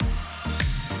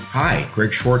Hi,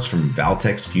 Greg Schwartz from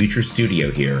Valtek's Future Studio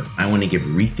here. I want to give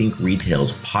Rethink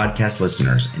Retail's podcast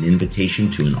listeners an invitation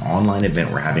to an online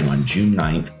event we're having on June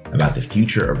 9th about the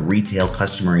future of retail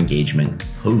customer engagement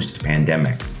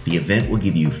post-pandemic. The event will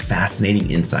give you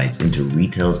fascinating insights into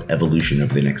retail's evolution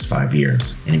over the next 5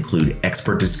 years and include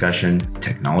expert discussion,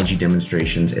 technology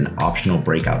demonstrations, and optional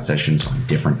breakout sessions on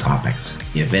different topics.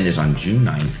 The event is on June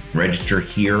 9th. Register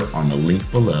here on the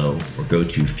link below or go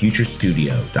to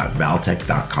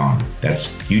futurestudio.valtek.com. That's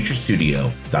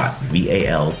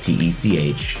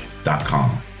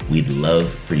futurestudio.valtech.com. We'd love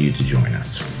for you to join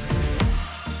us.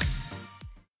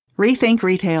 Rethink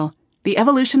Retail, the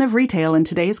evolution of retail in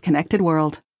today's connected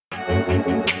world.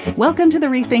 Welcome to the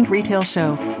Rethink Retail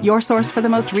Show, your source for the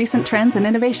most recent trends and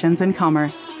innovations in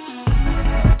commerce.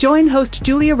 Join host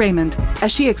Julia Raymond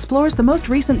as she explores the most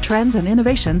recent trends and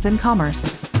innovations in commerce.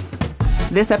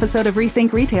 This episode of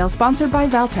Rethink Retail sponsored by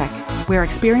Valtek, where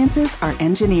experiences are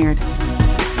engineered.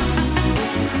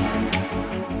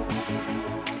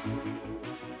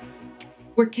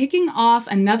 We're kicking off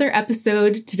another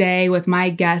episode today with my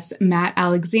guest, Matt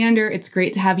Alexander. It's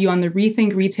great to have you on the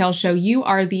Rethink Retail Show. You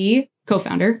are the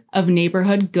co-founder of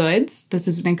Neighborhood Goods. This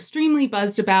is an extremely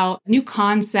buzzed about new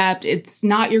concept. It's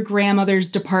not your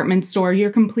grandmother's department store. You're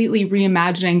completely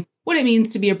reimagining what it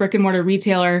means to be a brick and mortar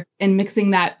retailer and mixing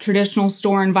that traditional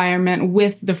store environment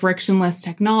with the frictionless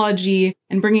technology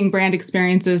and bringing brand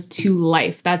experiences to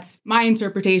life. That's my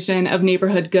interpretation of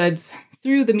Neighborhood Goods.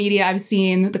 Through the media I've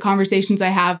seen, the conversations I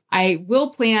have, I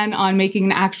will plan on making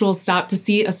an actual stop to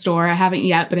see a store. I haven't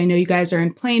yet, but I know you guys are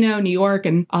in Plano, New York,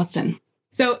 and Austin.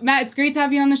 So Matt, it's great to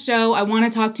have you on the show. I want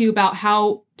to talk to you about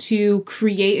how to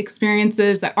create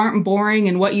experiences that aren't boring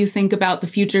and what you think about the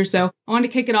future. So I want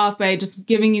to kick it off by just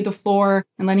giving you the floor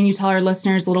and letting you tell our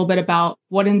listeners a little bit about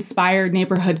what inspired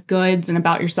Neighborhood Goods and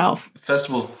about yourself. First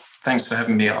of all, thanks for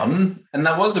having me on. And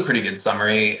that was a pretty good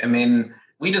summary. I mean,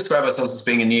 we describe ourselves as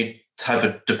being a new type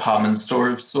of department store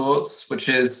of sorts, which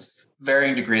is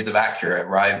varying degrees of accurate,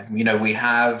 right? You know, we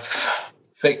have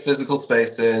fixed physical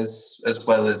spaces as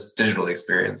well as digital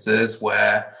experiences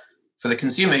where for the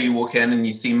consumer, you walk in and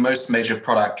you see most major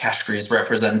product categories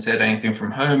represented, anything from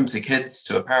home to kids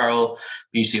to apparel,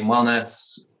 beauty and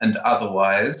wellness, and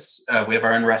otherwise. We have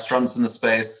our own restaurants in the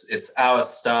space. It's our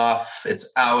staff,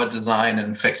 it's our design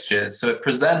and fixtures. So it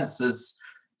presents as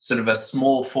sort of a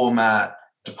small format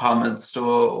department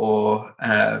store or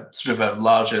sort of a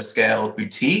larger scale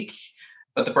boutique.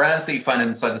 But the brands that you find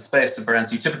inside the space are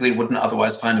brands you typically wouldn't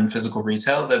otherwise find in physical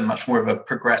retail. They're much more of a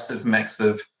progressive mix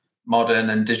of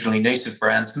modern and digitally native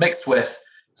brands mixed with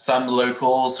some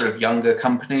local sort of younger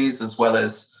companies as well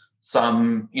as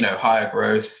some, you know, higher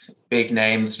growth, big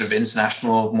name, sort of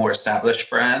international, more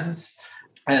established brands.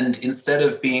 And instead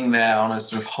of being there on a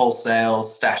sort of wholesale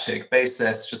static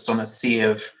basis, just on a sea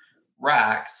of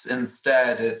racks,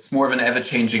 instead it's more of an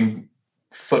ever-changing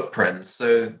footprint.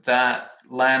 So that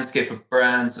landscape of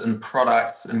brands and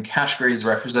products and categories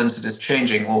represented is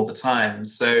changing all the time.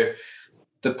 So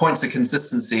the points of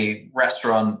consistency,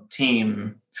 restaurant,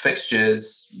 team,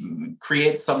 fixtures,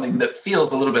 creates something that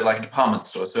feels a little bit like a department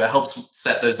store. So it helps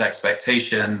set those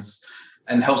expectations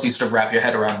and helps you sort of wrap your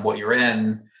head around what you're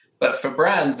in. But for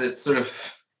brands, it's sort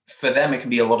of, for them, it can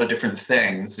be a lot of different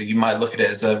things. So you might look at it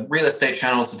as a real estate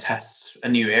channel to test a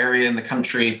new area in the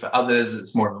country. For others,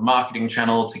 it's more of a marketing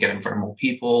channel to get in front of more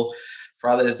people.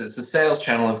 For others, it's a sales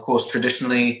channel. Of course,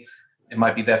 traditionally, it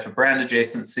might be there for brand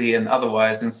adjacency and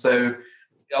otherwise. And so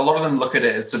a lot of them look at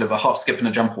it as sort of a hop, skip, and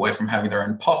a jump away from having their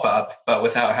own pop-up, but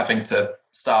without having to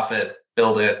staff it,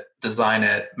 build it, design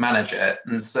it, manage it.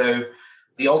 And so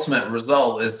the ultimate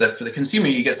result is that for the consumer,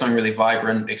 you get something really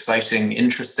vibrant, exciting,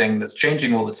 interesting, that's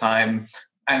changing all the time,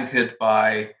 anchored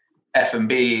by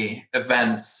F&B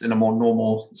events in a more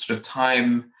normal sort of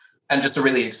time, and just a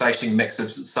really exciting mix of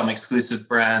some exclusive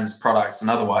brands, products, and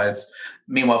otherwise.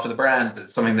 Meanwhile, for the brands,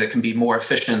 it's something that can be more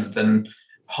efficient than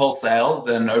wholesale,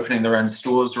 than opening their own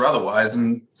stores or otherwise,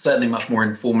 and certainly much more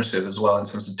informative as well in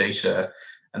terms of data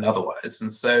and otherwise.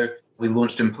 And so we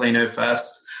launched in Plano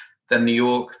first, then New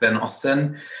York, then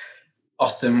Austin.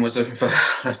 Austin was open for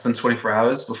less than 24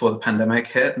 hours before the pandemic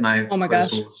hit, and I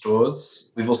closed all the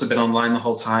stores. We've also been online the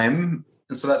whole time.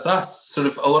 And so that's us, sort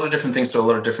of a lot of different things to a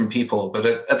lot of different people. But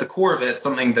at the core of it,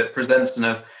 something that presents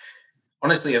in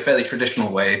honestly, a fairly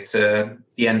traditional way to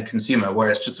the end consumer, where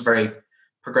it's just a very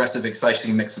progressive,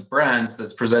 exciting mix of brands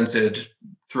that's presented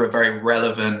through a very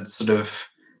relevant sort of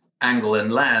angle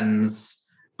and lens,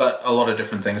 but a lot of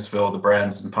different things for all the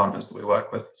brands and partners that we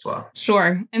work with as well.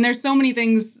 Sure. And there's so many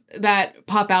things that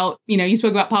pop out. You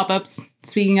spoke about pop-ups,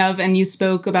 speaking of, and you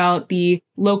spoke about the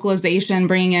localization,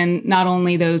 bringing in not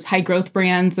only those high growth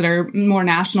brands that are more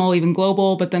national, even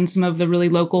global, but then some of the really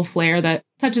local flair that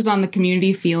touches on the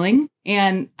community feeling.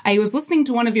 And I was listening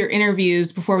to one of your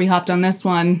interviews before we hopped on this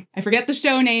one. I forget the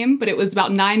show name, but it was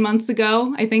about 9 months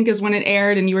ago, I think, is when it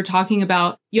aired. And you were talking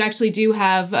about you actually do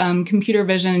have computer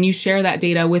vision and you share that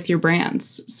data with your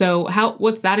brands. So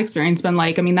what's that experience been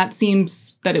like? I mean, that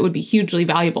seems that it would be hugely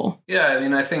valuable. Yeah, I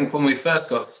mean, I think when we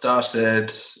first got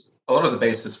started, a lot of the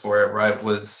basis for it, right,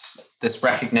 was this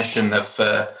recognition that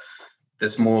for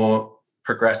this more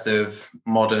progressive,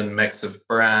 modern mix of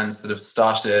brands that have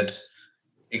started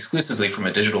exclusively from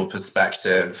a digital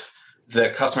perspective, the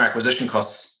customer acquisition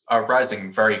costs are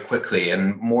rising very quickly,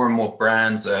 and more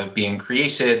brands are being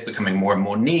created, becoming more and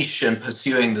more niche and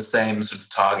pursuing the same sort of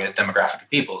target demographic of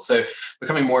people. So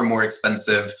becoming more and more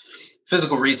expensive.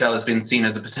 Physical retail has been seen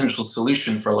as a potential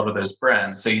solution for a lot of those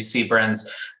brands. So you see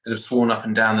brands that have sworn up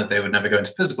and down that they would never go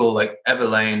into physical, like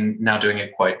Everlane, now doing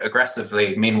it quite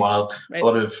aggressively. Meanwhile, right, a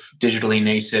lot of digitally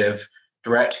native,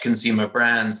 direct-to-consumer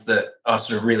brands that are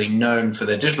sort of really known for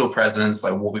their digital presence,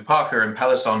 like Warby Parker and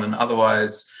Peloton and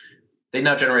otherwise, they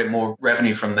now generate more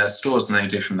revenue from their stores than they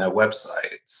do from their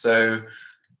website. So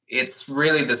it's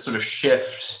really this sort of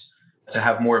shift to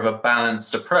have more of a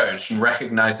balanced approach and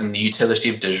recognizing the utility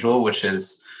of digital, which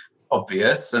is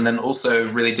obvious, and then also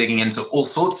really digging into all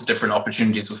sorts of different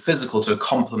opportunities with physical to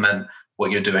complement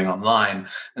what you're doing online.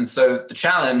 And so the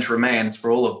challenge remains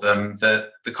for all of them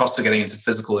that the cost of getting into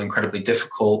physical are incredibly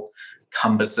difficult,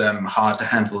 cumbersome, hard to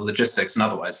handle logistics and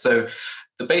otherwise. So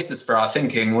the basis for our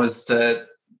thinking was to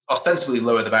ostensibly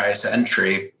lower the barrier to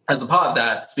entry. As a part of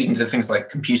that, speaking to things like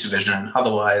computer vision and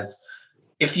otherwise,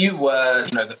 if you were,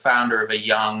 the founder of a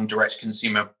young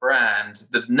direct-to-consumer brand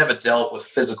that had never dealt with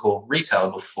physical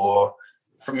retail before,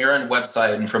 from your own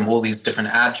website and from all these different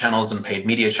ad channels and paid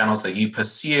media channels that you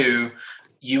pursue,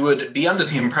 you would be under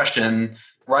the impression,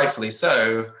 rightfully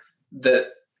so,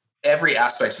 that every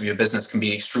aspect of your business can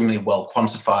be extremely well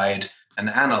quantified and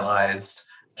analyzed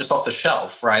just off the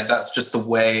shelf, right? That's just the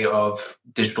way of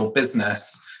digital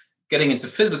business. Getting into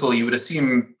physical, you would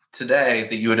assume today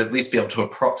that you would at least be able to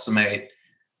approximate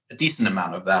a decent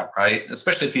amount of that, right?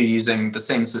 Especially if you're using the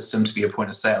same system to be a point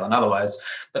of sale and otherwise.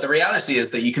 But the reality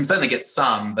is that you can certainly get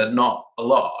some, but not a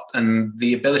lot. And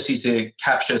the ability to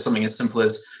capture something as simple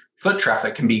as foot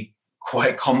traffic can be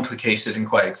quite complicated and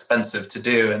quite expensive to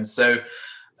do. And so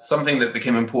something that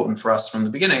became important for us from the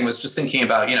beginning was just thinking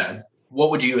about, what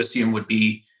would you assume would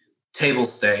be table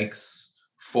stakes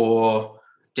for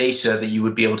data that you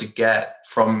would be able to get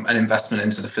from an investment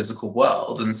into the physical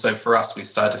world. And so for us, we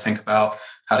started to think about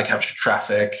how to capture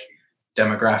traffic,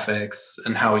 demographics,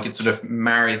 and how we could sort of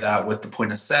marry that with the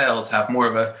point of sale to have more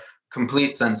of a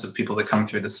complete sense of people that come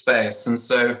through the space. And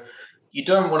so you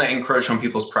don't want to encroach on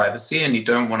people's privacy and you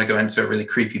don't want to go into a really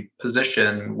creepy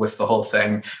position with the whole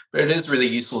thing, but it is really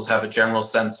useful to have a general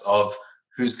sense of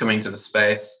who's coming to the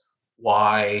space,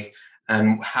 why,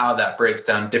 and how that breaks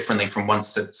down differently from one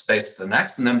space to the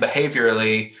next. And then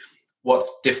behaviorally,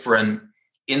 what's different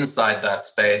inside that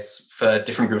space for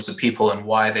different groups of people and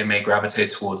why they may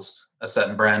gravitate towards a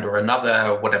certain brand or another,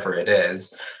 or whatever it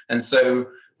is. And so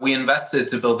we invested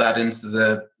to build that into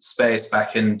the space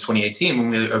back in 2018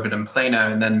 when we opened in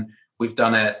Plano, and then we've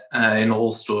done it in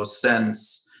all stores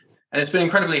since. And it's been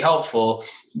incredibly helpful.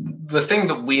 The thing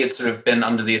that we had sort of been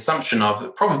under the assumption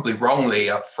of, probably wrongly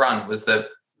up front, was that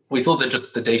we thought that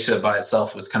just the data by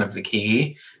itself was kind of the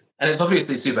key. And it's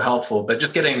obviously super helpful, but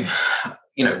just getting,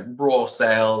 raw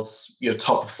sales, your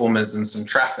top performers and some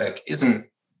traffic isn't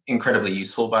incredibly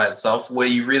useful by itself. Where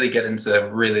you really get into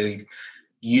really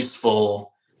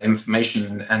useful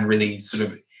information and really sort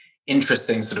of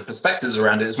interesting sort of perspectives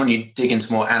around it is when you dig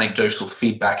into more anecdotal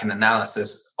feedback and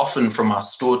analysis, often from our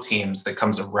store teams, that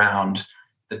comes around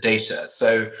the data.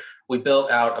 So we built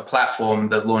out a platform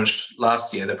that launched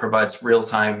last year that provides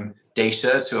real-time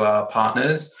data to our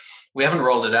partners. We haven't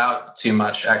rolled it out too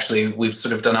much, actually. We've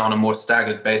sort of done it on a more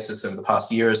staggered basis over the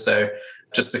past year or so,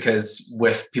 just because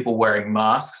with people wearing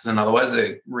masks and otherwise,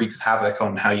 it wreaks havoc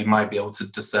on how you might be able to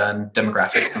discern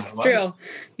demographics. And it's true.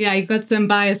 Yeah, you've got some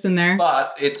bias in there.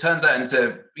 But it turns out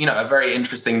into, a very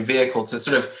interesting vehicle to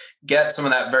sort of get some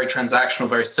of that very transactional,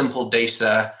 very simple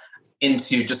data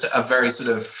into just a very sort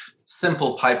of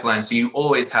simple pipeline. So you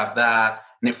always have that,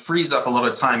 and it frees up a lot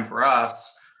of time for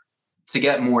us to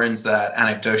get more into that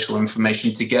anecdotal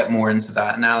information, to get more into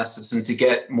that analysis, and to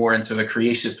get more into a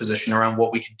creative position around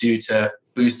what we could do to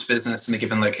boost business in a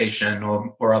given location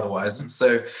or otherwise. And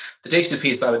so the data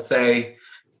piece, I would say,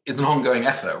 is an ongoing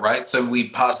effort, right? So we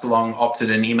passed along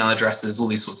opted-in email addresses, all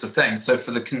these sorts of things. So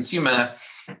for the consumer,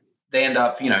 they end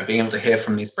up, being able to hear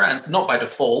from these brands, not by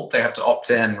default, they have to opt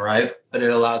in, right? But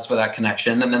it allows for that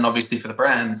connection. And then obviously for the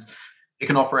brands, it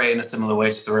can operate in a similar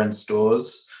way to their own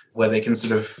stores where they can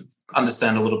sort of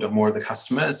understand a little bit more of the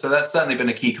customer. So that's certainly been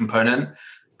a key component,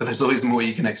 but there's always more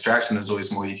you can extract and there's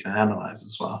always more you can analyze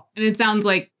as well. And it sounds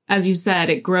like, as you said,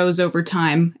 it grows over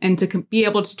time. And to be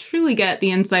able to truly get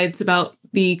the insights about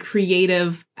the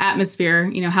creative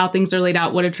atmosphere, how things are laid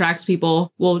out, what attracts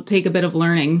people, will take a bit of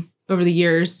learning over the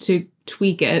years to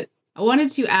tweak it. I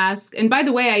wanted to ask, and by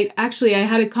the way, I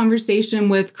had a conversation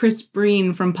with Chris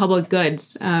Breen from Public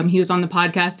Goods. He was on the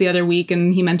podcast the other week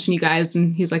and he mentioned you guys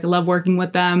and he's like, I love working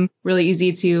with them, really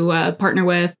easy to partner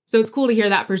with. So it's cool to hear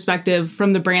that perspective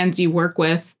from the brands you work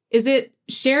with. Is it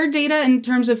shared data in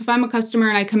terms of if I'm a customer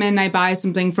and I come in and I buy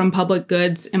something from Public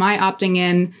Goods, am I opting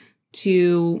in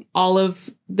to all of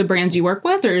the brands you work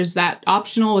with, or is that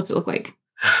optional? What's it look like?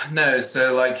 No.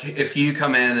 So like if you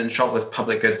come in and shop with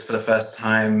Public Goods for the first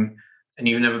time and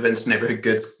you've never been to Neighborhood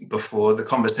Goods before, the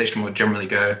conversation would generally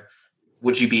go,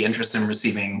 would you be interested in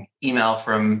receiving email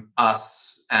from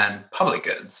us and Public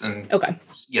Goods? And okay,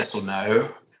 yes or no.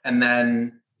 And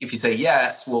then if you say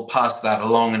yes, we'll pass that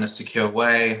along in a secure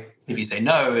way. If you say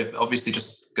no, it obviously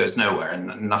just goes nowhere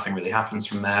and nothing really happens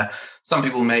from there. Some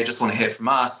people may just want to hear from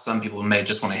us. Some people may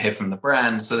just want to hear from the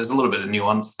brand. So there's a little bit of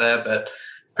nuance there, but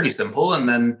pretty simple. And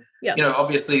then,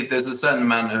 obviously there's a certain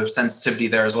amount of sensitivity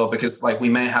there as well, because like we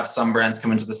may have some brands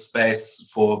come into the space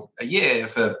for a year,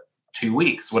 for 2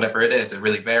 weeks, whatever it is, it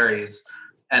really varies.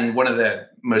 And one of the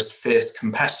most fierce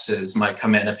competitors might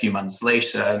come in a few months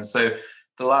later. And so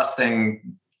the last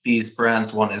thing these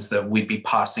brands want is that we'd be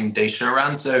passing data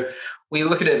around. So we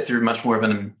look at it through much more of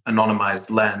an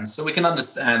anonymized lens. So we can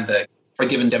understand that a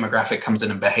given demographic comes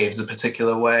in and behaves a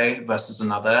particular way versus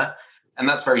another. And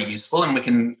that's very useful. And we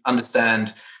can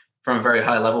understand from a very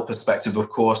high level perspective, of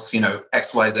course,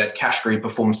 XYZ category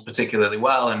performs particularly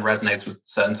well and resonates with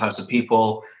certain types of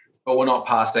people, but we're not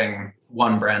passing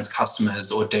one brand's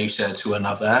customers or data to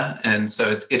another. And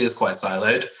so it is quite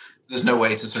siloed. There's no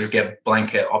way to sort of get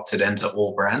blanket opted into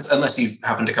all brands unless you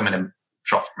happen to come in and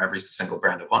shop from every single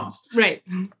brand at once. Right.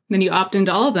 Then you opt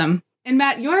into all of them. And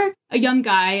Matt, you're a young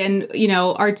guy and,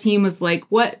 our team was like,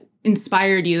 what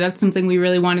inspired you? That's something we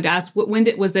really wanted to ask.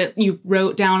 Was it you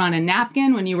wrote down on a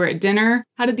napkin when you were at dinner?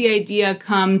 How did the idea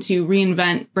come to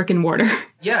reinvent brick and mortar?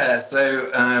 Yeah.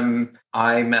 So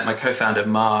I met my co-founder,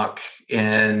 Mark,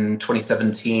 in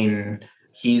 2017.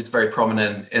 He's very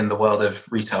prominent in the world of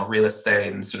retail real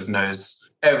estate and sort of knows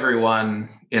everyone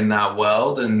in that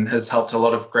world and has helped a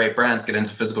lot of great brands get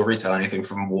into physical retail, anything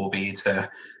from Warby to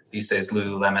these days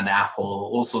Lululemon, Apple,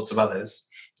 all sorts of others.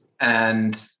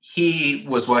 And he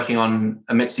was working on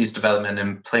a mixed-use development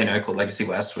in Plano called Legacy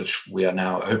West, which we are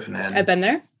now open in. I've been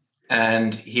there.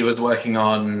 And he was working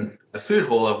on a food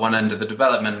hall at one end of the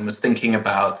development and was thinking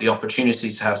about the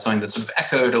opportunity to have something that sort of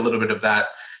echoed a little bit of that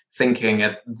thinking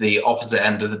at the opposite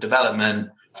end of the development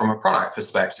from a product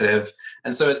perspective.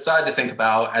 And so it started to think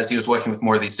about, as he was working with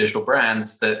more of these digital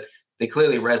brands, that they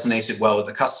clearly resonated well with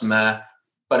the customer,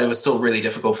 but it was still really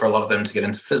difficult for a lot of them to get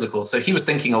into physical. So he was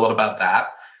thinking a lot about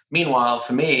that. Meanwhile,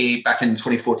 for me, back in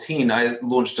 2014, I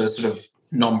launched a sort of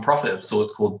non-profit of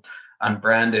sorts called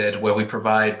Unbranded, where we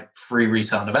provide free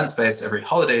retail and event space every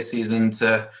holiday season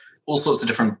to all sorts of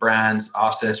different brands,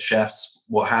 artists, chefs,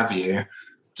 what have you.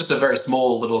 Just a very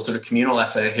small little sort of communal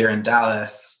effort here in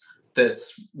Dallas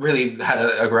that's really had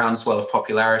a groundswell of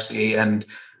popularity and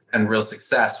real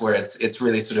success, where it's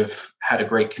really sort of had a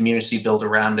great community build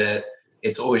around it.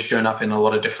 It's always shown up in a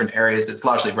lot of different areas. It's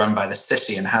largely run by the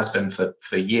city and has been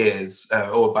for years,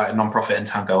 or by a nonprofit in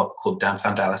town called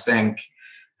Downtown Dallas Inc.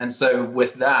 And so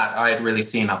with that, I had really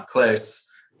seen up close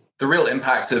the real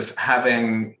impact of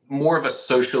having more of a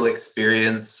social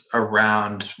experience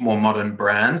around more modern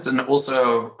brands, and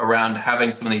also around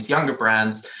having some of these younger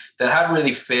brands that have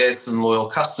really fierce and loyal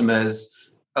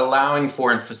customers, allowing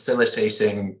for and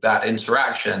facilitating that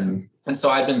interaction. And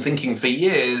so I'd been thinking for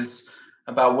years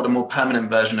about what a more permanent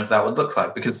version of that would look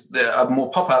like, because a more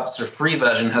pop-up sort of free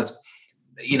version has,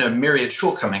 myriad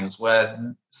shortcomings,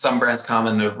 where some brands come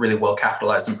and they're really well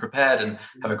capitalized and prepared and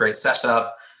have a great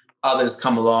setup. Others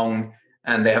come along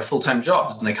and they have full-time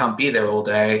jobs and they can't be there all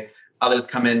day. Others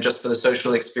come in just for the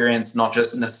social experience, not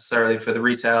just necessarily for the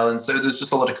retail. And so there's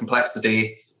just a lot of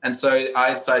complexity. And so I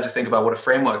decided to think about what a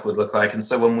framework would look like. And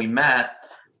so when we met,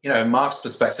 Mark's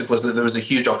perspective was that there was a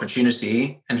huge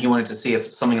opportunity and he wanted to see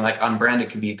if something like Unbranded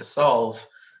could be the solve.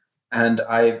 And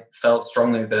I felt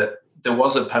strongly that there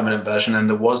was a permanent version and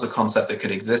there was a concept that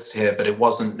could exist here, but it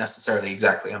wasn't necessarily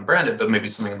exactly unbranded, but maybe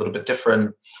something a little bit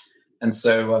different. And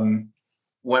so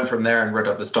went from there and wrote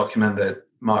up this document that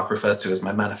Mark refers to as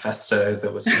my manifesto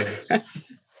that was sort of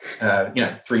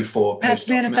 3-4 page document.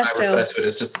 Manifesto. I refer to it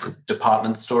as just a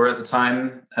department store at the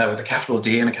time with a capital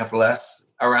D and a capital S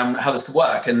around how this could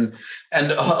work. And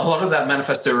a lot of that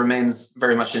manifesto remains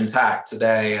very much intact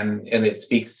today. And it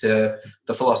speaks to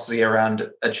the philosophy around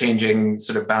a changing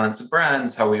sort of balance of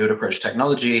brands, how we would approach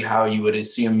technology, how you would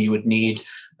assume you would need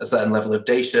a certain level of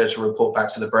data to report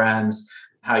back to the brands,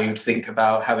 how you'd think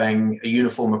about having a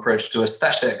uniform approach to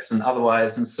aesthetics and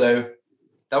otherwise. And so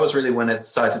that was really when it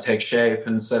started to take shape.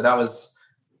 And so that was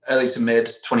early to mid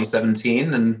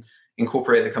 2017, and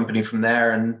incorporated the company from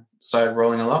there and started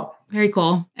rolling along. Very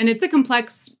cool. And it's a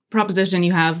complex proposition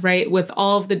you have, right? With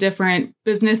all of the different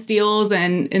business deals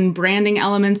and branding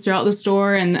elements throughout the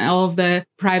store and all of the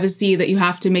privacy that you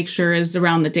have to make sure is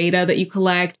around the data that you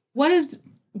collect. What has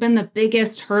been the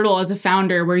biggest hurdle as a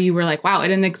founder where you were like, wow, I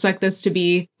didn't expect this to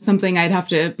be something I'd have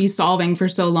to be solving for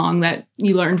so long, that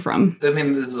you learned from? I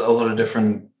mean, there's a lot of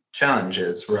different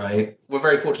challenges, right? We're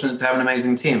very fortunate to have an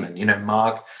amazing team. And,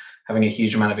 Mark having a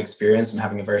huge amount of experience and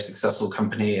having a very successful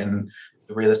company in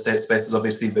the real estate space has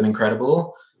obviously been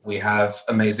incredible. We have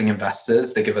amazing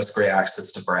investors. They give us great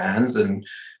access to brands and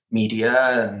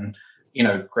media and,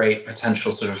 great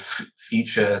potential sort of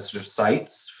future sort of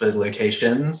sites for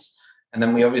locations. And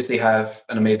then we obviously have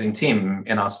an amazing team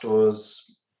in our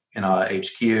stores, in our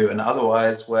HQ and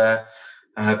otherwise, where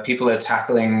people are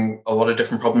tackling a lot of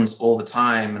different problems all the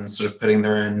time and sort of putting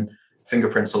their own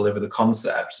fingerprints all over the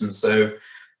concept. And so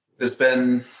there's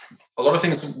been a lot of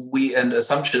things and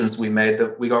assumptions we made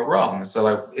that we got wrong. So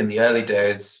like in the early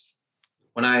days,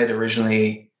 when I had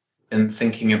originally been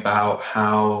thinking about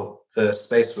how the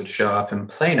space would show up in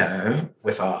Plano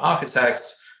with our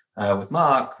architects, with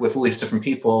Mark, with all these different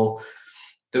people,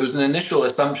 there was an initial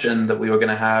assumption that we were going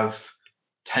to have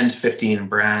 10 to 15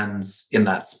 brands in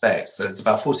that space. So it's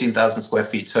about 14,000 square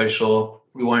feet total.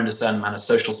 We wanted a certain amount of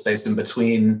social space in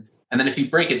between. And then if you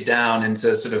break it down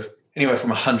into sort of anywhere from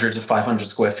 100 to 500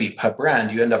 square feet per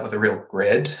brand, you end up with a real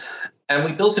grid. And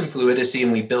we built in fluidity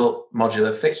and we built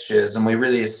modular fixtures, and we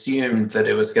really assumed that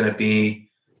it was going to be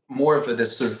more of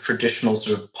this sort of traditional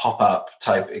sort of pop-up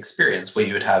type experience where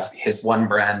you would have here's one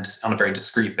brand on a very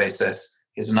discrete basis,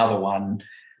 here's another one.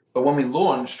 But when we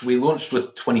launched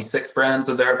with 26 brands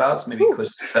or thereabouts, maybe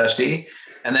close to 30.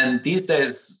 And then these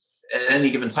days, at any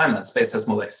given time, that space has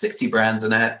more like 60 brands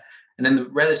in it. And in the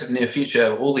relative near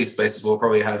future, all these spaces will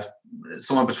probably have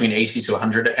somewhere between 80 to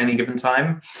 100 at any given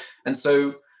time. And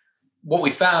so what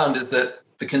we found is that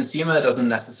the consumer doesn't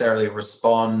necessarily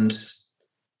respond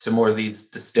to more of these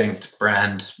distinct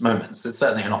brand moments. It's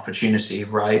certainly an opportunity,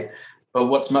 right? But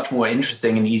what's much more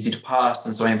interesting and easy to pass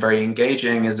and something very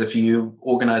engaging is if you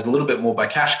organize a little bit more by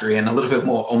category and a little bit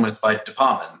more almost by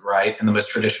department, right? In the most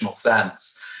traditional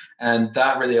sense. And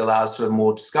that really allows for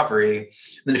more discovery.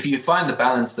 And if you find the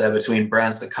balance there between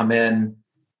brands that come in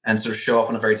and sort of show up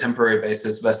on a very temporary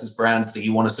basis versus brands that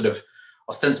you want to sort of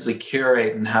ostensibly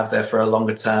curate and have there for a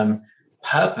longer term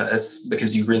purpose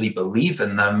because you really believe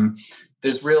in them,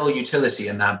 there's real utility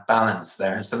in that balance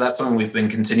there. And so that's something we've been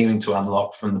continuing to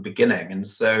unlock from the beginning. And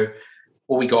so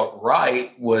what we got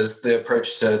right was the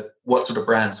approach to what sort of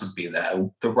brands would be there,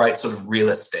 the right sort of real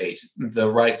estate, the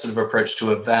right sort of approach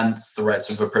to events, the right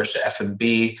sort of approach to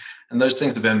F&B. And those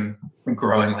things have been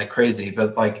growing like crazy.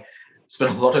 But like, it's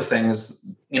been a lot of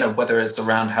things, whether it's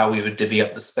around how we would divvy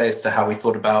up the space to how we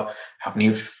thought about how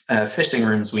many fishing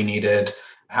rooms we needed,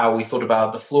 how we thought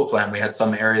about the floor plan. We had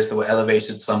some areas that were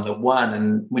elevated, some that weren't,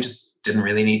 and we just didn't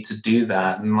really need to do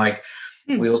that. And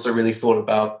we also really thought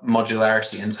about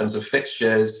modularity in terms of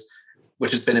fixtures,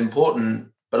 which has been important,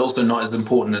 but also not as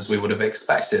important as we would have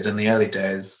expected in the early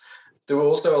days. There were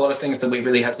also a lot of things that we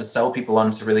really had to sell people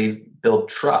on to really build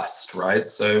trust, right?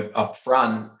 So up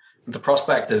front, the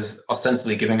prospect of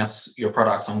ostensibly giving us your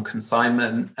products on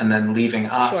consignment and then leaving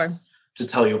us to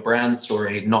tell your brand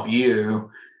story, not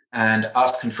you, and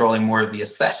us controlling more of the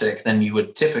aesthetic than you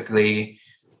would typically,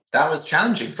 that was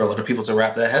challenging for a lot of people to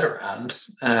wrap their head around.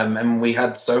 And we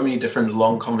had so many different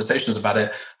long conversations about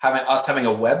it. Having a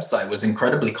website was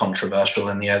incredibly controversial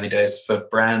in the early days for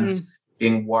brands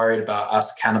being worried about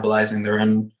us cannibalizing their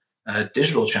own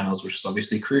digital channels, which is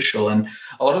obviously crucial. And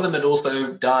a lot of them had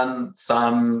also done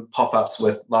some pop-ups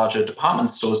with larger department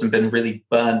stores and been really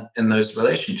burnt in those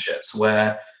relationships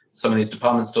where some of these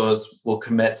department stores will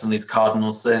commit some of these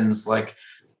cardinal sins, like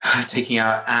taking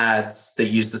out ads that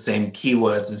use the same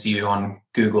keywords as you on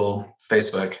Google,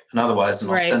 Facebook and otherwise,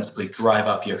 and ostensibly drive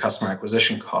up your customer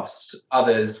acquisition cost.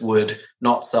 Others would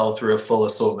not sell through a full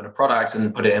assortment of product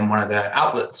and put it in one of their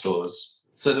outlet stores.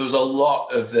 So there was a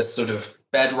lot of this sort of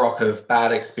bedrock of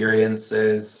bad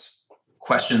experiences,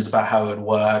 questions about how it would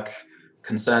work,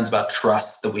 concerns about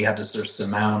trust that we had to sort of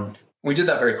surmount. We did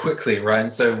that very quickly, right?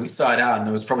 And so we started out and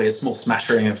there was probably a small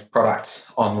smattering of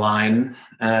product online.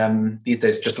 These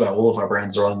days, just about all of our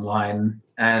brands are online.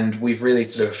 And we've really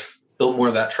sort of built more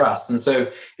of that trust. And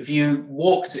so if you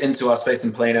walked into our space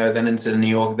in Plano, then into New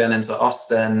York, then into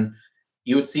Austin,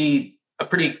 you would see a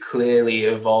pretty clearly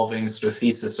evolving sort of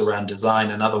thesis around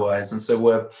design and otherwise. And so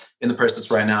we're in the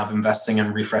process right now of investing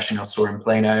and refreshing our store in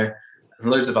Plano and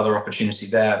loads of other opportunity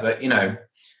there. But,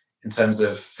 in terms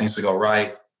of things we got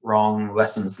right, wrong,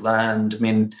 lessons learned, I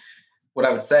mean, what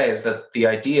I would say is that the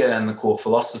idea and the core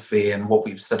philosophy and what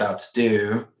we've set out to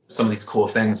do, some of these core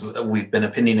things that we've been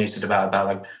opinionated about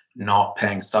like not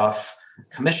paying staff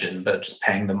commission, but just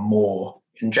paying them more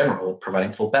in general,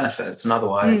 providing full benefits and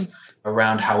otherwise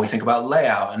around how we think about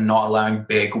layout and not allowing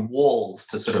big walls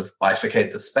to sort of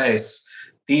bifurcate the space.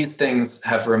 These things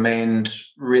have remained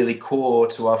really core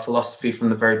to our philosophy from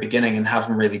the very beginning and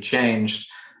haven't really changed.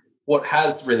 What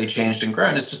has really changed and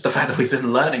grown is just the fact that we've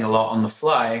been learning a lot on the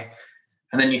fly.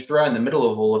 And then you throw in the middle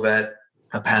of all of it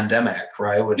a pandemic,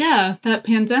 right? That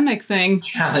pandemic thing.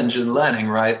 Challenge and learning,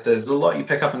 right? There's a lot you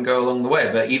pick up and go along the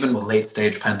way. But even with late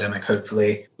stage pandemic,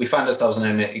 hopefully, we find ourselves in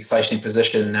an exciting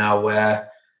position now where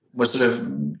we're sort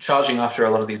of charging after a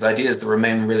lot of these ideas that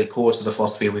remain really core to the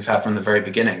philosophy we've had from the very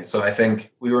beginning. So I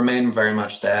think we remain very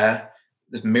much there.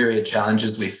 There's myriad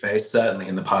challenges we faced, certainly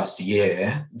in the past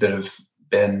year, that have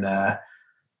been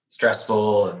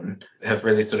stressful and have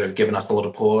really sort of given us a lot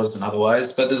of pause and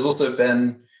otherwise. But there's also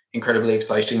been incredibly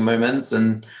exciting moments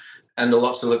and a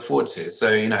lot to look forward to. So,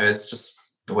 it's just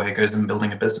the way it goes in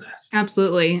building a business.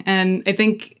 Absolutely. And I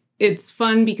think it's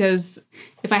fun because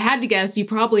if I had to guess, you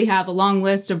probably have a long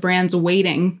list of brands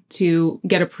waiting to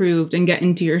get approved and get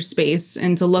into your space.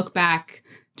 And to look back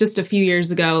just a few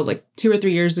years ago, like 2 or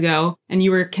 3 years ago, and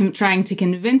you were trying to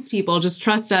convince people, just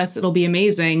trust us, it'll be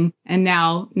amazing. And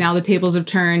now the tables have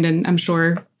turned, and I'm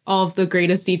sure all of the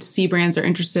greatest D2C brands are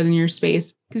interested in your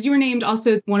space. Because you were named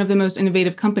also one of the most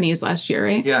innovative companies last year,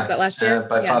 right? Yeah. Was that last year?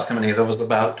 By Fast Company. That was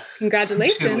about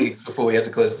Congratulations. 2 weeks before we had to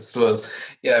close the stores.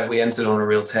 Yeah, we entered on a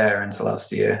real tear into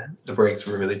last year. The brakes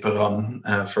were really put on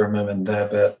for a moment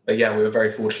there. But yeah, we were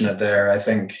very fortunate there. I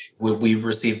think we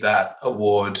received that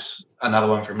award, another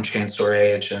one from Chain Store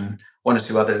Age, and 1 or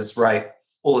 2 others, right,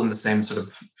 all in the same sort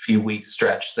of few weeks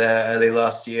stretch there early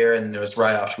last year. And it was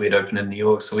right after we'd opened in New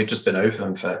York. So we'd just been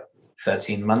open for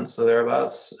 13 months or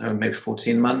thereabouts, maybe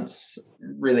 14 months.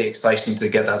 Really exciting to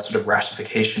get that sort of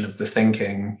ratification of the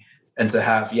thinking and to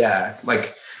have,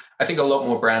 I think a lot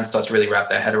more brands start to really wrap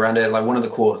their head around it. Like one of the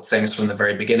core things from the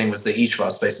very beginning was that each of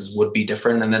our spaces would be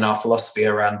different. And then our philosophy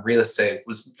around real estate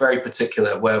was very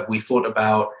particular, where we thought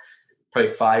about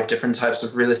probably 5 different types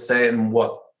of real estate and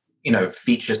what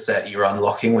feature set you're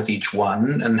unlocking with each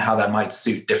one and how that might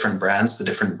suit different brands for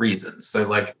different reasons. So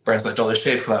like brands like Dollar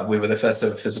Shave Club, we were the first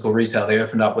ever physical retail. They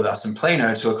opened up with us in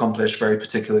Plano to accomplish very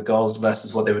particular goals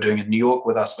versus what they were doing in New York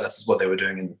with us versus what they were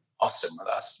doing in Austin with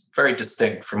us. Very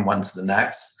distinct from one to the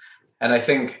next. And I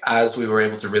think as we were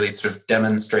able to really sort of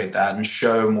demonstrate that and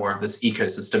show more of this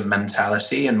ecosystem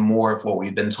mentality and more of what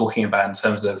we've been talking about in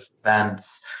terms of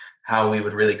events, how we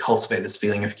would really cultivate this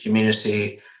feeling of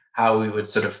community, how we would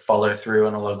sort of follow through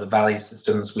on a lot of the value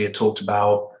systems we had talked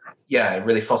about. Yeah, it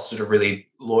really fostered a really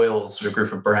loyal sort of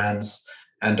group of brands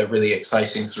and a really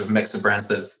exciting sort of mix of brands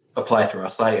that apply through our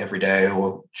site every day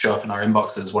or show up in our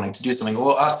inboxes wanting to do something,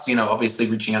 or us, obviously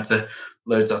reaching out to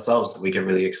loads ourselves that we get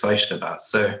really excited about.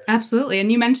 So absolutely. And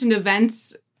you mentioned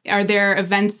events. Are there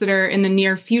events that are in the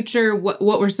near future? What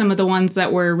were some of the ones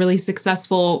that were really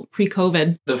successful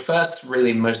pre-COVID? The first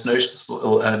really most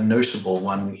noticeable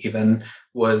one even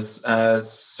was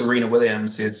Serena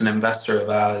Williams, who's an investor of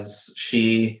ours.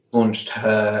 She launched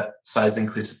her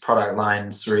size-inclusive product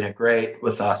line, Serena Great,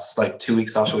 with us like 2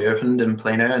 weeks after we opened in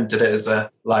Plano, and did it as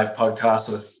a live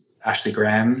podcast with Ashley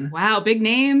Graham. Wow, big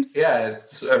names. Yeah,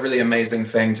 it's a really amazing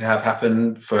thing to have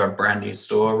happen for a brand new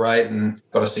store, right? And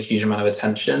got us a huge amount of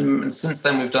attention. And since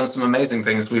then, we've done some amazing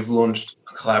things. We've launched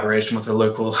a collaboration with a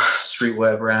local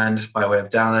streetwear brand by way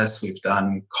of Dallas. We've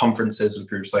done conferences with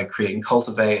groups like Create and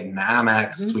Cultivate and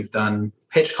Amex. Mm-hmm. We've done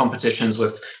pitch competitions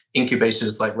with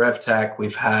incubators like RevTech.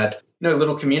 We've had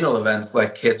little communal events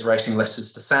like kids writing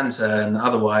letters to Santa and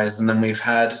otherwise. And then we've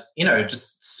had,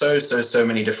 just so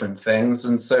many different things.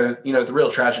 And so, the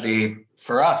real tragedy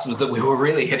for us was that we were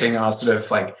really hitting our sort of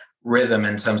like rhythm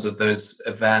in terms of those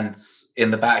events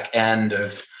in the back end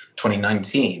of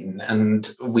 2019.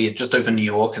 And we had just opened New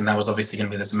York, and that was obviously going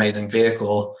to be this amazing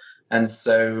vehicle. And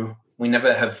so we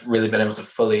never have really been able to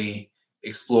fully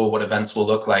explore what events will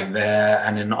look like there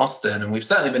and in Austin. And we've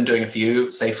certainly been doing a few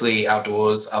safely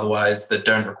outdoors, otherwise that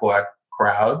don't require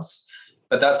crowds.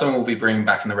 But that's something we'll be bringing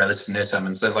back in the relative near term.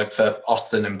 And so like for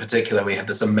Austin in particular, we had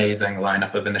this amazing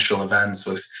lineup of initial events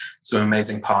with some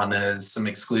amazing partners, some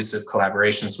exclusive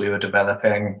collaborations we were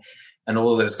developing, and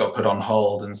all of those got put on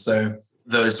hold. And so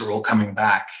those are all coming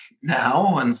back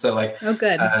now. And so like, oh,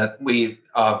 good. We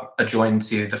are adjoined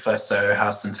to the first Soho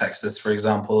House in Texas, for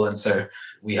example. And so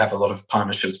we have a lot of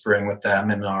partnerships brewing with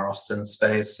them in our Austin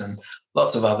space, and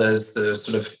lots of others that are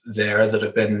sort of there that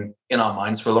have been in our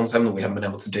minds for a long time that we haven't been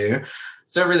able to do.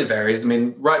 So it really varies. I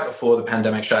mean, right before the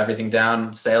pandemic shut everything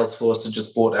down, Salesforce had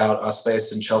just bought out our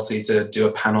space in Chelsea to do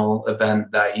a panel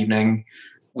event that evening.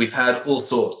 We've had all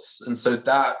sorts. And so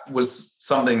that was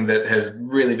something that had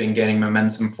really been gaining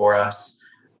momentum for us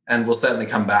and will certainly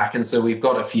come back. And so we've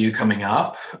got a few coming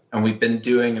up, and we've been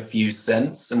doing a few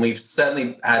since. And we've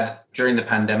certainly had, during the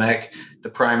pandemic, the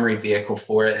primary vehicle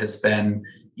for it has been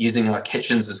using our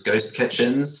kitchens as ghost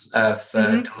kitchens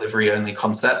for delivery-only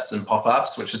concepts and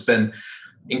pop-ups, which has been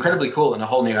incredibly cool and a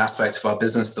whole new aspect of our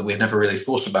business that we'd never really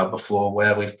thought about before,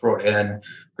 where we've brought in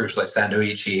groups like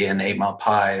Sandoichi and 8 Mile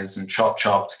Pies and Chop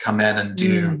Chop to come in and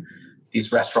do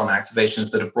these restaurant activations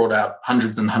that have brought out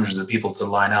hundreds and hundreds of people to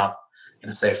line up in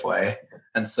a safe way.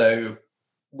 And so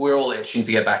we're all itching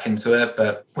to get back into it,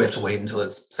 but we have to wait until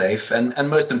it's safe. And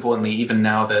most importantly, even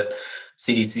now that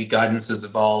CDC guidance has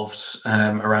evolved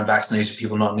around vaccinated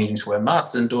people not needing to wear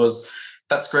masks indoors,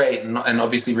 that's great and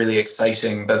obviously really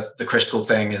exciting. But the critical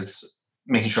thing is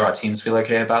making sure our teams feel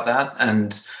okay about that.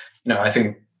 And, you know, I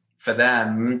think for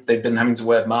them, they've been having to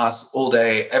wear masks all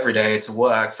day, every day to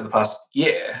work for the past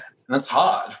year. And that's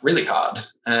hard, really hard.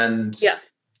 And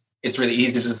it's really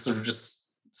easy to sort of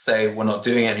just say we're not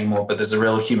doing it anymore, but there's a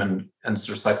real human and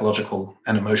sort of psychological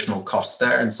and emotional cost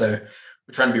there. And so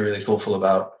we're trying to be really thoughtful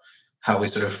about how we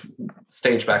sort of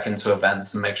stage back into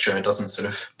events and make sure it doesn't sort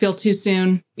of feel too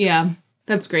soon. Yeah.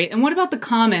 That's great. And what about the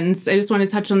Commons? I just want to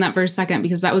touch on that for a second,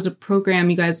 because that was a program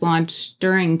you guys launched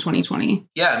during 2020.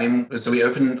 Yeah, I mean, so we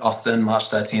opened Austin March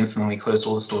 13th, and then we closed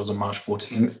all the stores on March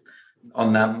 14th.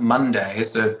 On that Monday,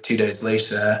 so 2 days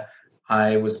later,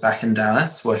 I was back in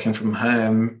Dallas working from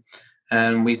home,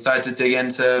 and we started to dig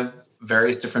into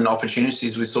various different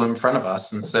opportunities we saw in front of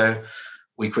us. And so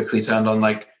we quickly turned on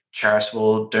like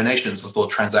charitable donations with all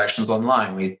transactions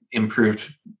online. We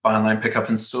improved buy online, pick up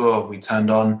in store. We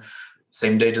turned on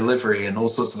same-day delivery and all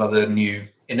sorts of other new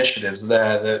initiatives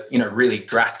there that, you know, really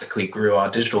drastically grew our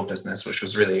digital business, which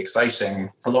was really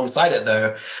exciting. Alongside it,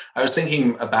 though, I was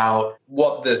thinking about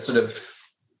what the sort of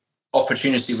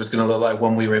opportunity was going to look like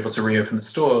when we were able to reopen the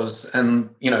stores. And,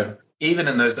 you know, even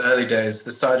in those early days,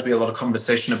 there started to be a lot of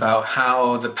conversation about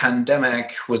how the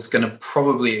pandemic was going to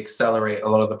probably accelerate a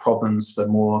lot of the problems for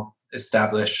more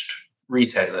established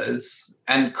retailers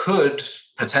and could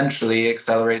potentially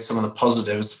accelerate some of the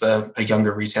positives for a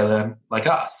younger retailer like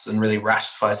us and really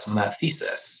ratify some of that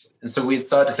thesis. And so we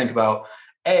started to think about,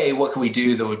 A, what can we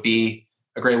do that would be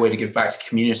a great way to give back to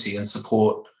community and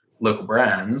support local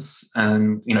brands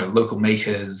and, you know, local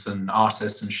makers and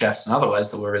artists and chefs and otherwise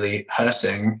that were really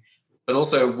hurting. But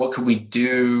also, what could we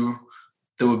do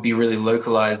that would be really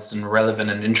localized and relevant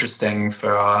and interesting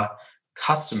for our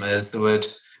customers that would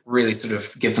really sort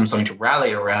of give them something to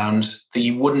rally around that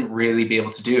you wouldn't really be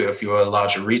able to do if you were a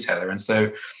larger retailer. And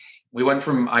so we went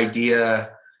from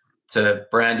idea to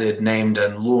branded, named,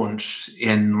 and launched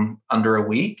in under a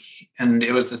week. And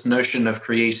it was this notion of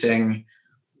creating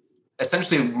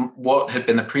essentially what had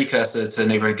been the precursor to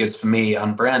Neighborhood Goods for me,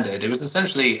 unbranded. It was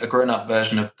essentially a grown-up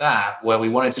version of that, where we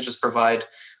wanted to just provide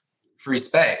free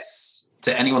space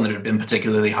to anyone that had been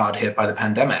particularly hard hit by the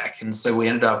pandemic. And so we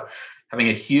ended up having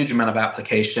a huge amount of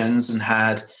applications and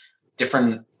had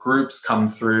different groups come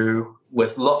through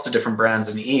with lots of different brands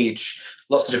in each,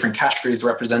 lots of different categories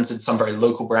represented, some very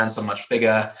local brands, some much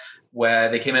bigger, where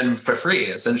they came in for free.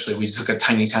 Essentially, we took a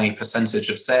tiny, tiny percentage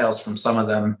of sales from some of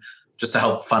them just to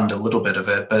help fund a little bit of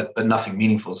it, but nothing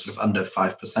meaningful, sort of under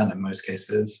 5% in most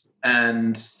cases.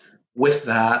 And with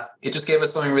that, it just gave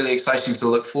us something really exciting to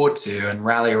look forward to and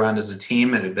rally around as a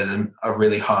team. It had been a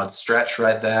really hard stretch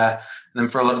right there. And then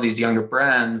for a lot of these younger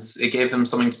brands, it gave them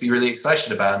something to be really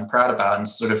excited about and proud about and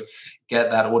sort of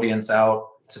get that audience out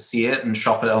to see it and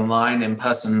shop it online, in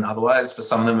person. Otherwise, for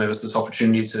some of them, it was this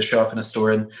opportunity to show up in a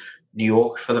store in New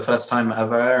York for the first time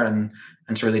ever and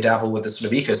to really dabble with this sort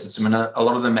of ecosystem. And a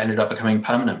lot of them ended up becoming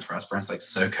permanent for us, brands like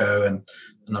Soko and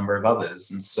a number of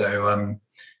others. And so,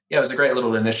 yeah, it was a great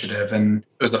little initiative, and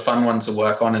it was a fun one to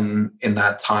work on in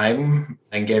that time,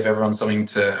 and gave everyone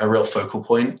a real focal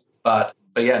point. But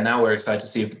yeah, now we're excited to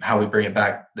see how we bring it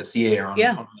back this year on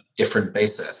a different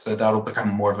basis. So that'll become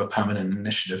more of a permanent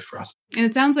initiative for us. And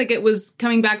it sounds like it was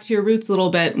coming back to your roots a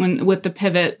little bit with the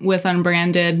pivot with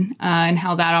Unbranded and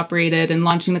how that operated and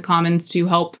launching the Commons to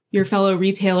help your fellow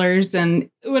retailers. And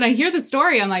when I hear the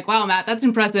story, I'm like, wow, Matt, that's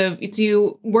impressive.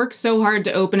 To work so hard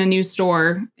to open a new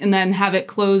store and then have it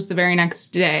close the very next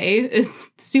day is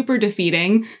super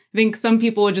defeating. I think some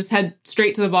people would just head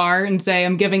straight to the bar and say,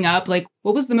 I'm giving up. Like,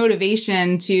 what was the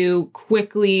motivation to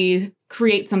quickly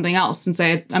create something else and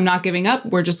say, I'm not giving up.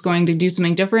 We're just going to do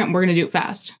something different. We're going to do it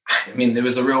fast. I mean, it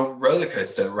was a real roller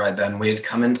coaster right then. We had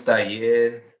come into that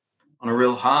year on a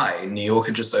real high. New York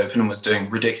had just opened and was doing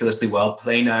ridiculously well.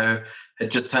 Plano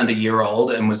had just turned a year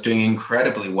old and was doing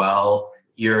incredibly well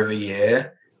year over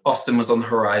year. Austin was on the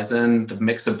horizon. The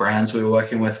mix of brands we were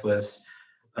working with was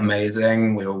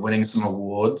amazing. We were winning some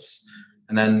awards.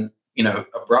 And then,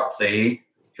 abruptly,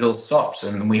 it all stopped,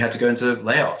 and we had to go into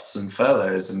layoffs and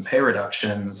furloughs and pay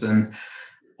reductions and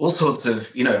all sorts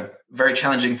of, very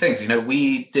challenging things.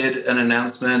 We did an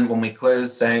announcement when we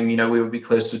closed saying, we would be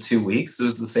closed for 2 weeks. It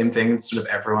was the same thing sort of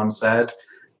everyone said.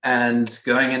 And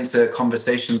going into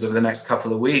conversations over the next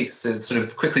couple of weeks, it sort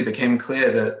of quickly became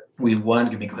clear that we weren't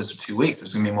going to be closed for 2 weeks. It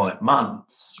was going to be more like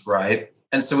months, right?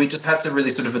 And so we just had to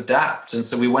really sort of adapt. And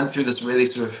so we went through this really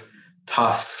sort of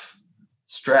tough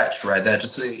stretch right there,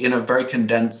 just in a very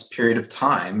condensed period of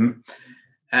time.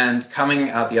 And coming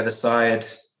out the other side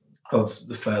of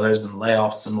the furloughs and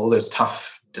layoffs and all those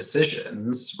tough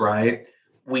decisions, right,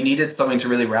 we needed something to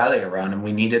really rally around, and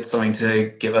we needed something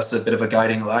to give us a bit of a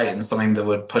guiding light and something that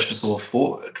would push us all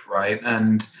forward, right?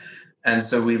 And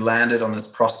so we landed on this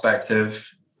prospect of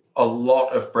a lot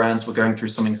of brands were going through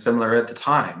something similar at the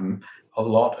time. A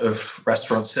lot of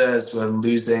restaurateurs were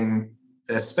losing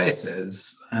their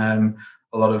spaces.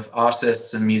 A lot of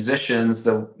artists and musicians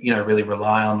that, really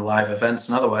rely on live events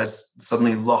and otherwise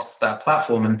suddenly lost that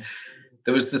platform. And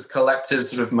there was this collective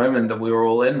sort of moment that we were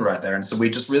all in right there. And so we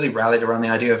just really rallied around the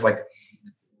idea of like,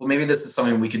 well, maybe this is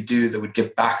something we could do that would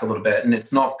give back a little bit. And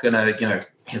it's not going to,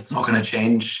 it's not going to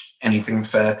change anything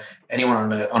for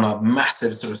anyone on a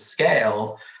massive sort of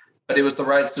scale, but it was the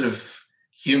right sort of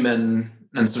human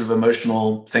and sort of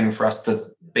emotional thing for us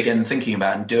to begin thinking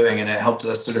about and doing. And it helped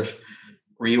us sort of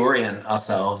reorient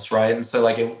ourselves, right? And so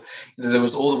there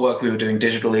was all the work we were doing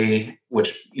digitally,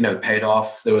 which, paid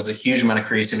off. There was a huge amount of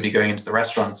creativity going into the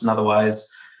restaurants and otherwise,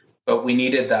 but we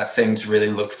needed that thing to really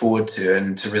look forward to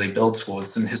and to really build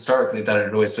towards. And historically, that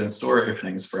had always been store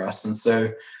openings for us. And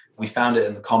so we found it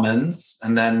in the Commons.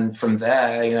 And then from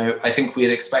there, I think we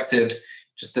had expected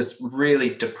just this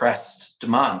really depressed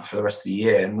demand for the rest of the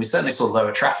year. And we certainly saw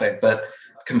lower traffic, but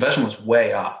conversion was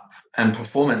way up. And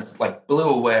performance blew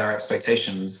away our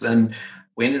expectations. And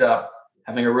we ended up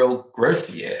having a real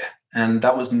growth year. And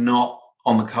that was not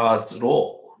on the cards at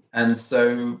all. And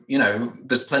so,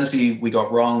 there's plenty we got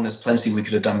wrong. There's plenty we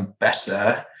could have done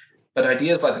better. But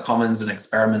ideas like the Commons and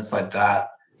experiments like that,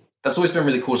 that's always been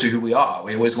really core to who we are.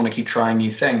 We always want to keep trying new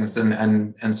things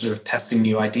and sort of testing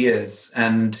new ideas.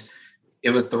 And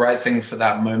it was the right thing for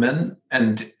that moment.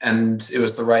 And it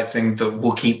was the right thing that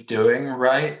we'll keep doing,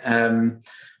 right?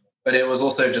 But it was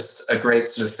also just a great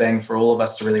sort of thing for all of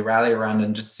us to really rally around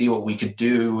and just see what we could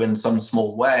do in some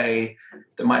small way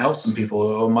that might help some people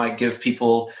or might give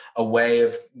people a way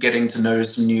of getting to know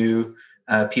some new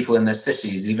people in their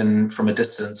cities, even from a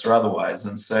distance or otherwise.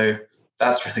 And so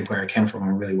that's really where it came from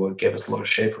and really what gave us a lot of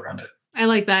shape around it. I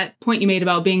like that point you made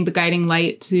about being the guiding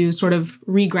light to sort of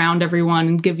reground everyone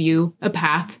and give you a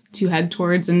path to head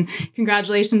towards. And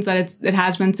congratulations that it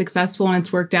has been successful and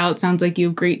it's worked out. Sounds like you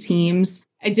have great teams.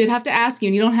 I did have to ask you,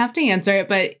 and you don't have to answer it,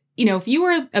 but if you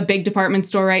were a big department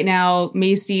store right now,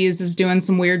 Macy's is doing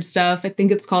some weird stuff. I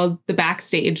think it's called The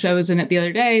Backstage. I was in it the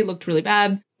other day. It looked really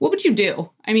bad. What would you do?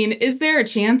 I mean, is there a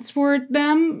chance for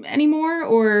them anymore?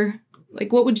 Or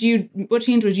what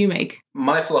change would you make?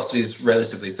 My philosophy is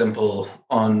relatively simple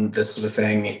on this sort of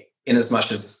thing, in as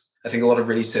much as I think a lot of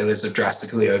retailers have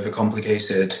drastically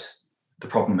overcomplicated the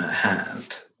problem at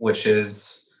hand, which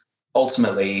is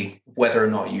ultimately whether or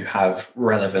not you have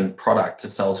relevant product to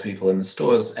sell to people in the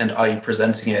stores, and are you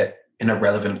presenting it in a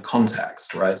relevant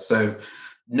context, right? So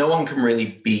no one can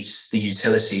really beat the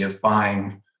utility of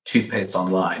buying toothpaste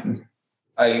online.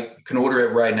 I can order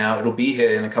it right now. It'll be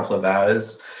here in a couple of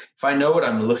hours. If I know what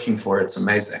I'm looking for, it's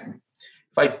amazing.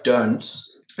 If I don't,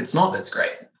 it's not as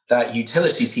great. that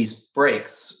utility piece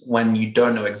breaks when you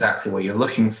don't know exactly what you're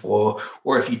looking for,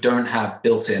 or if you don't have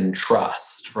built-in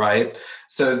trust, right?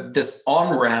 So this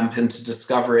on-ramp into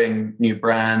discovering new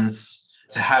brands,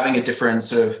 to having a different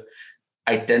sort of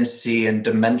identity and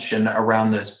dimension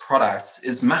around those products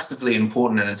is massively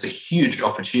important, and it's a huge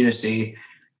opportunity.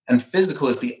 And physical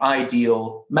is the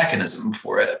ideal mechanism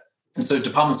for it. And so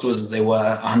department stores, as they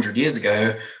were 100 years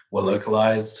ago, were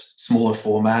localized, smaller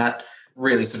format,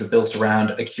 really sort of built around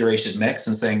a curated mix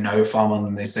and saying no far more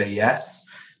than they say yes.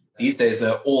 These days,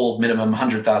 they're all minimum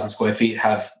 100,000 square feet,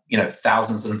 have,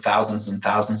 thousands and thousands and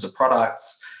thousands of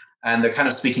products. And they're kind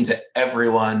of speaking to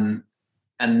everyone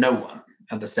and no one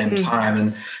at the same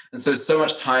time. And so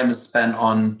much time is spent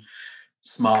on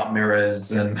smart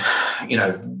mirrors and,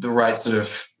 the right sort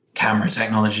of camera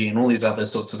technology and all these other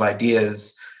sorts of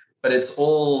ideas. But it's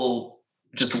all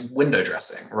just window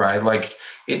dressing, right? Like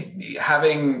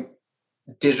having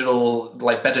digital,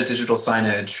 like better digital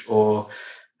signage or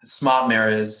smart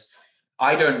mirrors,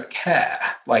 I don't care,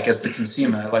 like as the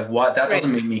consumer, like what that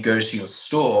doesn't make me go to your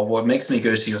store. What makes me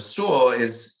go to your store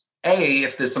is A,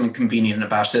 if there's something convenient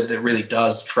about it that really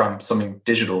does trump something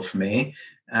digital for me.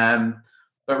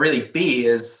 But really B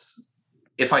is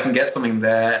if I can get something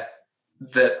there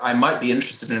that I might be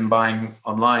interested in buying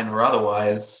online or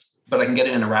otherwise, but I can get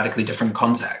it in a radically different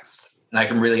context. And I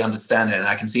can really understand it and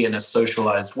I can see it in a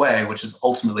socialized way, which is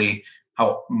ultimately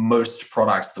how most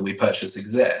products that we purchase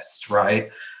exist,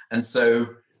 right? And so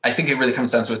I think it really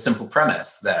comes down to a simple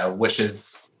premise there, which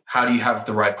is how do you have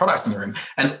the right products in the room?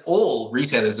 And all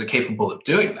retailers are capable of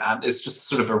doing that. It's just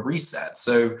sort of a reset.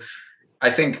 So I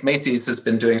think Macy's has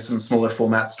been doing some smaller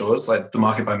format stores like the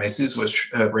Market by Macy's,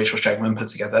 which Rachel Schegman put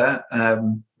together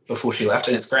before she left.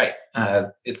 And it's great.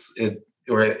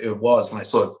 It was when I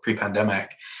saw it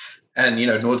pre-pandemic. And,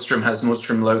 Nordstrom has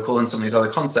Nordstrom Local and some of these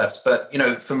other concepts. But,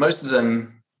 for most of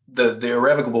them, the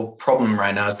irrevocable problem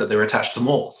right now is that they're attached to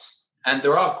malls. And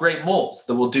there are great malls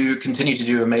that will continue to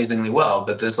do amazingly well,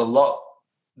 but there's a lot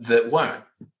that won't.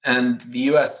 And the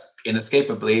US,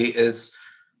 inescapably, is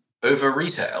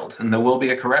over-retailed, and there will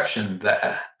be a correction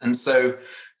there. And so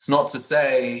it's not to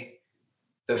say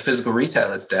that physical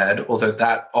retail is dead, although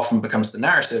that often becomes the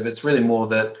narrative. It's really more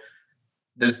that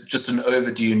there's just an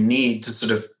overdue need to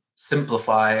sort of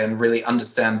simplify and really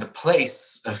understand the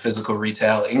place of physical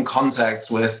retail in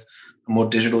context with a more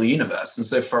digital universe. And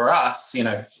so for us,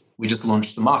 we just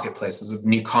launched the marketplace as a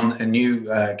new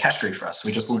category for us.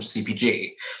 We just launched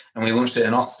CPG and we launched it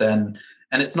in Austin.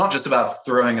 And it's not just about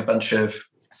throwing a bunch of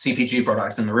CPG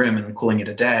products in the room and calling it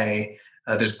a day.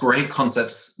 There's great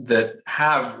concepts that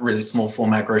have really small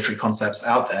format grocery concepts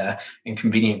out there and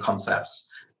convenient concepts.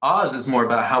 Ours is more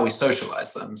about how we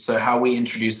socialize them. So how we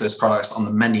introduce those products on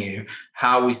the menu,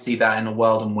 how we see that in a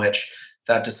world in which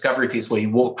that discovery piece where you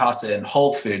walk past it in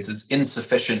Whole Foods is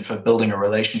insufficient for building a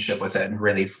relationship with it and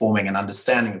really forming an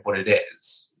understanding of what it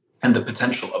is and the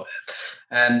potential of it.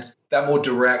 And that more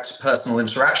direct personal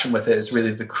interaction with it is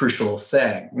really the crucial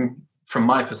thing from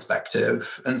my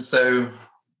perspective. And so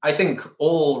I think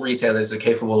all retailers are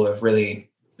capable of really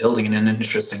building in an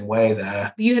interesting way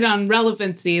there. You hit on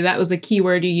relevancy. That was a key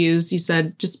word you used. You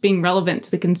said just being relevant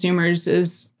to the consumers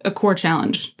is a core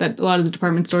challenge that a lot of the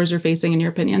department stores are facing, in your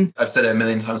opinion. I've said it a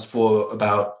million times before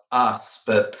about us,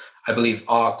 but I believe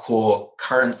our core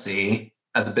currency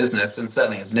as a business and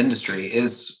certainly as an industry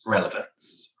is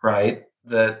relevance, right?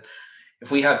 That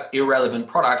if we have irrelevant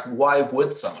product, why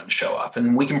would someone show up?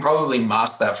 And we can probably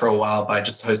mask that for a while by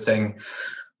just hosting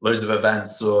loads of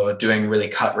events or doing really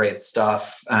cut rate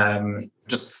stuff,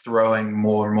 just throwing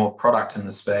more and more product in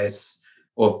the space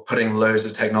or putting loads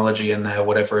of technology in there,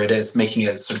 whatever it is, making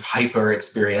it sort of hyper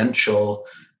experiential.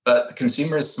 But the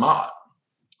consumer is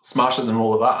smarter than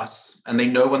all of us, and they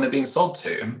know when they're being sold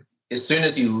to. As soon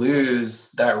as you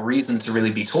lose that reason to really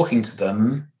be talking to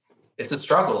them, it's a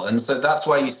struggle. And so that's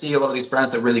why you see a lot of these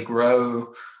brands that really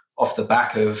grow off the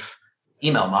back of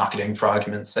email marketing, for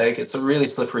argument's sake. It's a really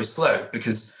slippery slope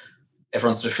because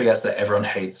everyone sort of forgets that everyone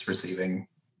hates receiving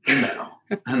email.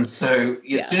 And so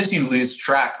as soon as you lose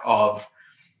track of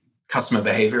customer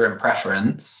behavior and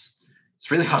preference,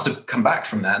 it's really hard to come back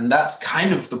from that. And that's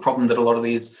kind of the problem that a lot of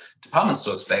these department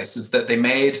stores face, is that they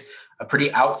made a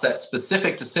pretty outset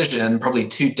specific decision probably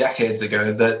 2 decades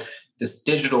ago that this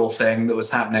digital thing that was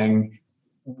happening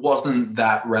wasn't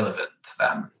that relevant to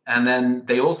them. And then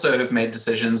they also have made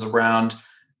decisions around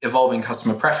evolving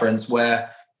customer preference, where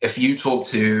if you talk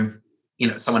to,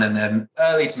 someone in their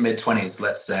early to mid 20s,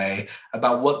 let's say,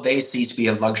 about what they see to be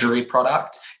a luxury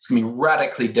product, it's going to be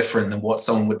radically different than what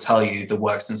someone would tell you that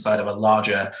works inside of a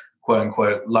larger, quote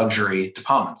unquote, luxury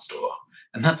department store.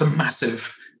 And that's a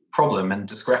massive problem and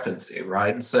discrepancy,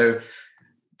 right? And so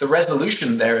the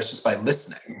resolution there is just by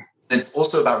listening. It's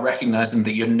also about recognizing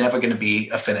that you're never going to be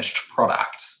a finished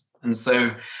product. And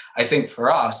so I think for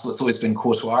us, what's always been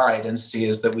core to our identity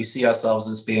is that we see ourselves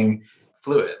as being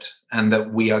fluid and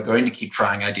that we are going to keep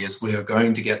trying ideas. We are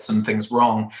going to get some things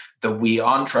wrong, that we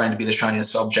aren't trying to be the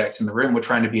shiniest object in the room. We're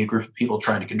trying to be a group of people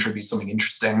trying to contribute something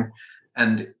interesting.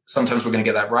 And sometimes we're going to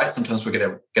get that right. Sometimes we're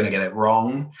going to get it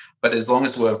wrong. But as long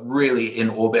as we're really in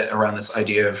orbit around this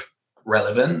idea of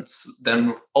relevance,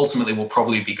 then ultimately we'll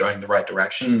probably be going the right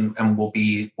direction and we'll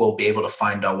be able to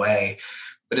find our way.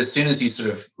 But as soon as you sort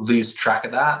of lose track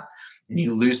of that, and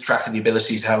you lose track of the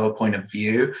ability to have a point of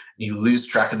view, and you lose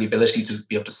track of the ability to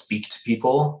be able to speak to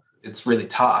people, it's really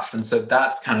tough. And so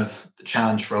that's kind of the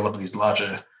challenge for a lot of these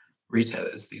larger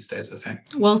retailers these days, I think.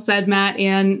 Well said, Matt.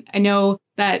 And I know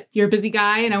that you're a busy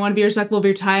guy and I want to be respectful of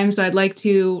your time. So I'd like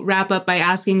to wrap up by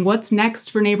asking, what's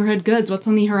next for Neighborhood Goods? What's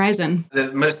on the horizon?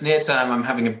 The most near term, I'm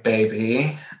having a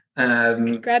baby.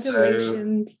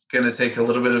 Congratulations. So going to take a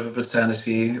little bit of a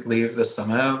paternity leave this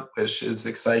summer, which is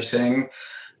exciting.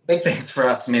 Big things for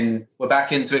us. I mean, we're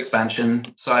back into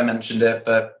expansion. So I mentioned it,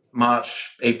 but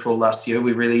March, April last year,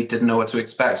 we really didn't know what to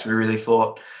expect. We really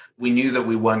thought we knew that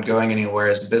we weren't going anywhere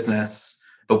as a business,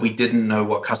 but we didn't know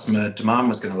what customer demand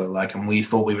was going to look like. And we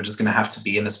thought we were just going to have to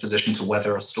be in this position to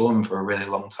weather a storm for a really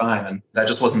long time. And that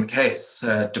just wasn't the case.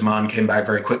 Demand came back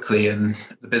very quickly and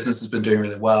the business has been doing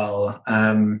really well.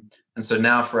 And so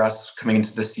now for us coming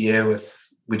into this year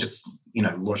we just,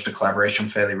 launched a collaboration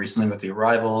fairly recently with the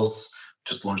Arrivals,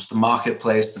 just launched the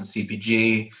marketplace and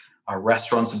CPG. Our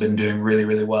restaurants have been doing really,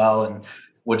 really well. And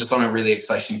we're just on a really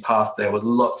exciting path there with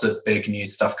lots of big new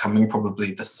stuff coming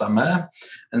probably this summer.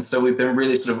 And so we've been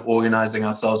really sort of organizing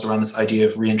ourselves around this idea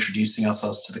of reintroducing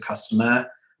ourselves to the customer.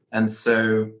 And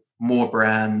so more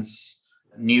brands,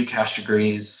 new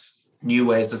categories, new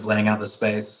ways of laying out the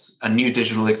space, a new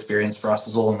digital experience for us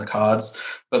is all on the cards.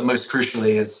 But most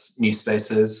crucially is new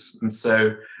spaces. And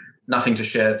so nothing to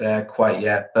share there quite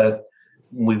yet, but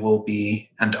we will be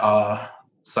and are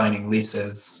signing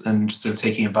leases and sort of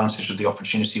taking advantage of the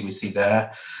opportunity we see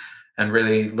there and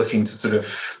really looking to sort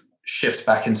of shift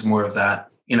back into more of that,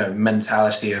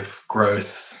 mentality of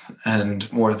growth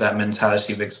and more of that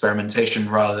mentality of experimentation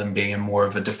rather than being in more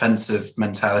of a defensive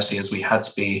mentality as we had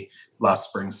to be last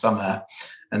spring, summer.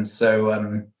 And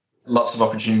so lots of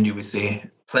opportunity we see,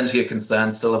 plenty of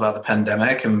concern still about the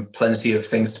pandemic and plenty of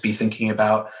things to be thinking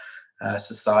about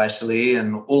societally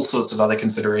and all sorts of other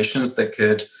considerations that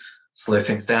could slow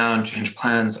things down, change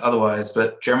plans otherwise.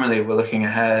 But generally, we're looking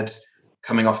ahead,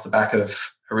 coming off the back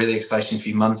of a really exciting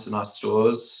few months in our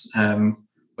stores,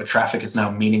 where traffic is now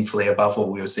meaningfully above what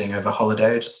we were seeing over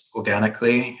holiday, just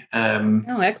organically.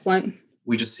 Excellent.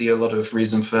 We just see a lot of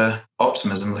reason for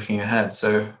optimism looking ahead.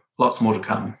 So lots more to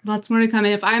come. Lots more to come.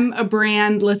 And if I'm a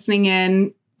brand listening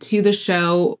in to the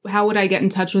show, how would I get in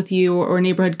touch with you or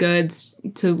Neighborhood Goods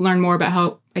to learn more about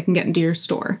how I can get into your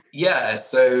store? Yeah,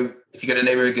 so if you go to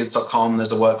neighborhoodgoods.com,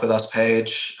 there's a work with us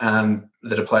page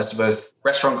that applies to both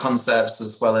restaurant concepts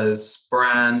as well as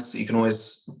brands. You can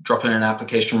always drop in an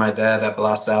application right there that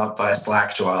blasts out via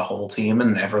Slack to our whole team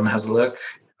and everyone has a look.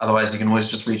 Otherwise, you can always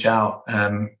just reach out,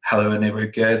 hello at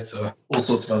Neighborhood Goods, or all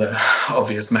sorts of other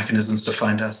obvious mechanisms to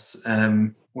find us.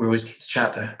 We're always keen to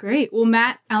chat there. Great. Well,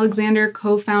 Matt Alexander,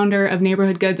 co-founder of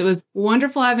Neighborhood Goods, it was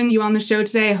wonderful having you on the show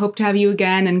today. I hope to have you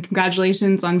again, and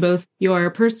congratulations on both your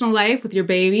personal life with your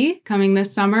baby coming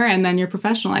this summer and then your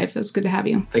professional life. It was good to have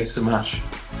you. Thanks so much.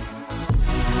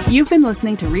 You've been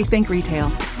listening to Rethink Retail.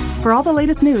 For all the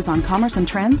latest news on commerce and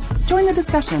trends, join the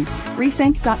discussion.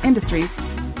 Rethink.industries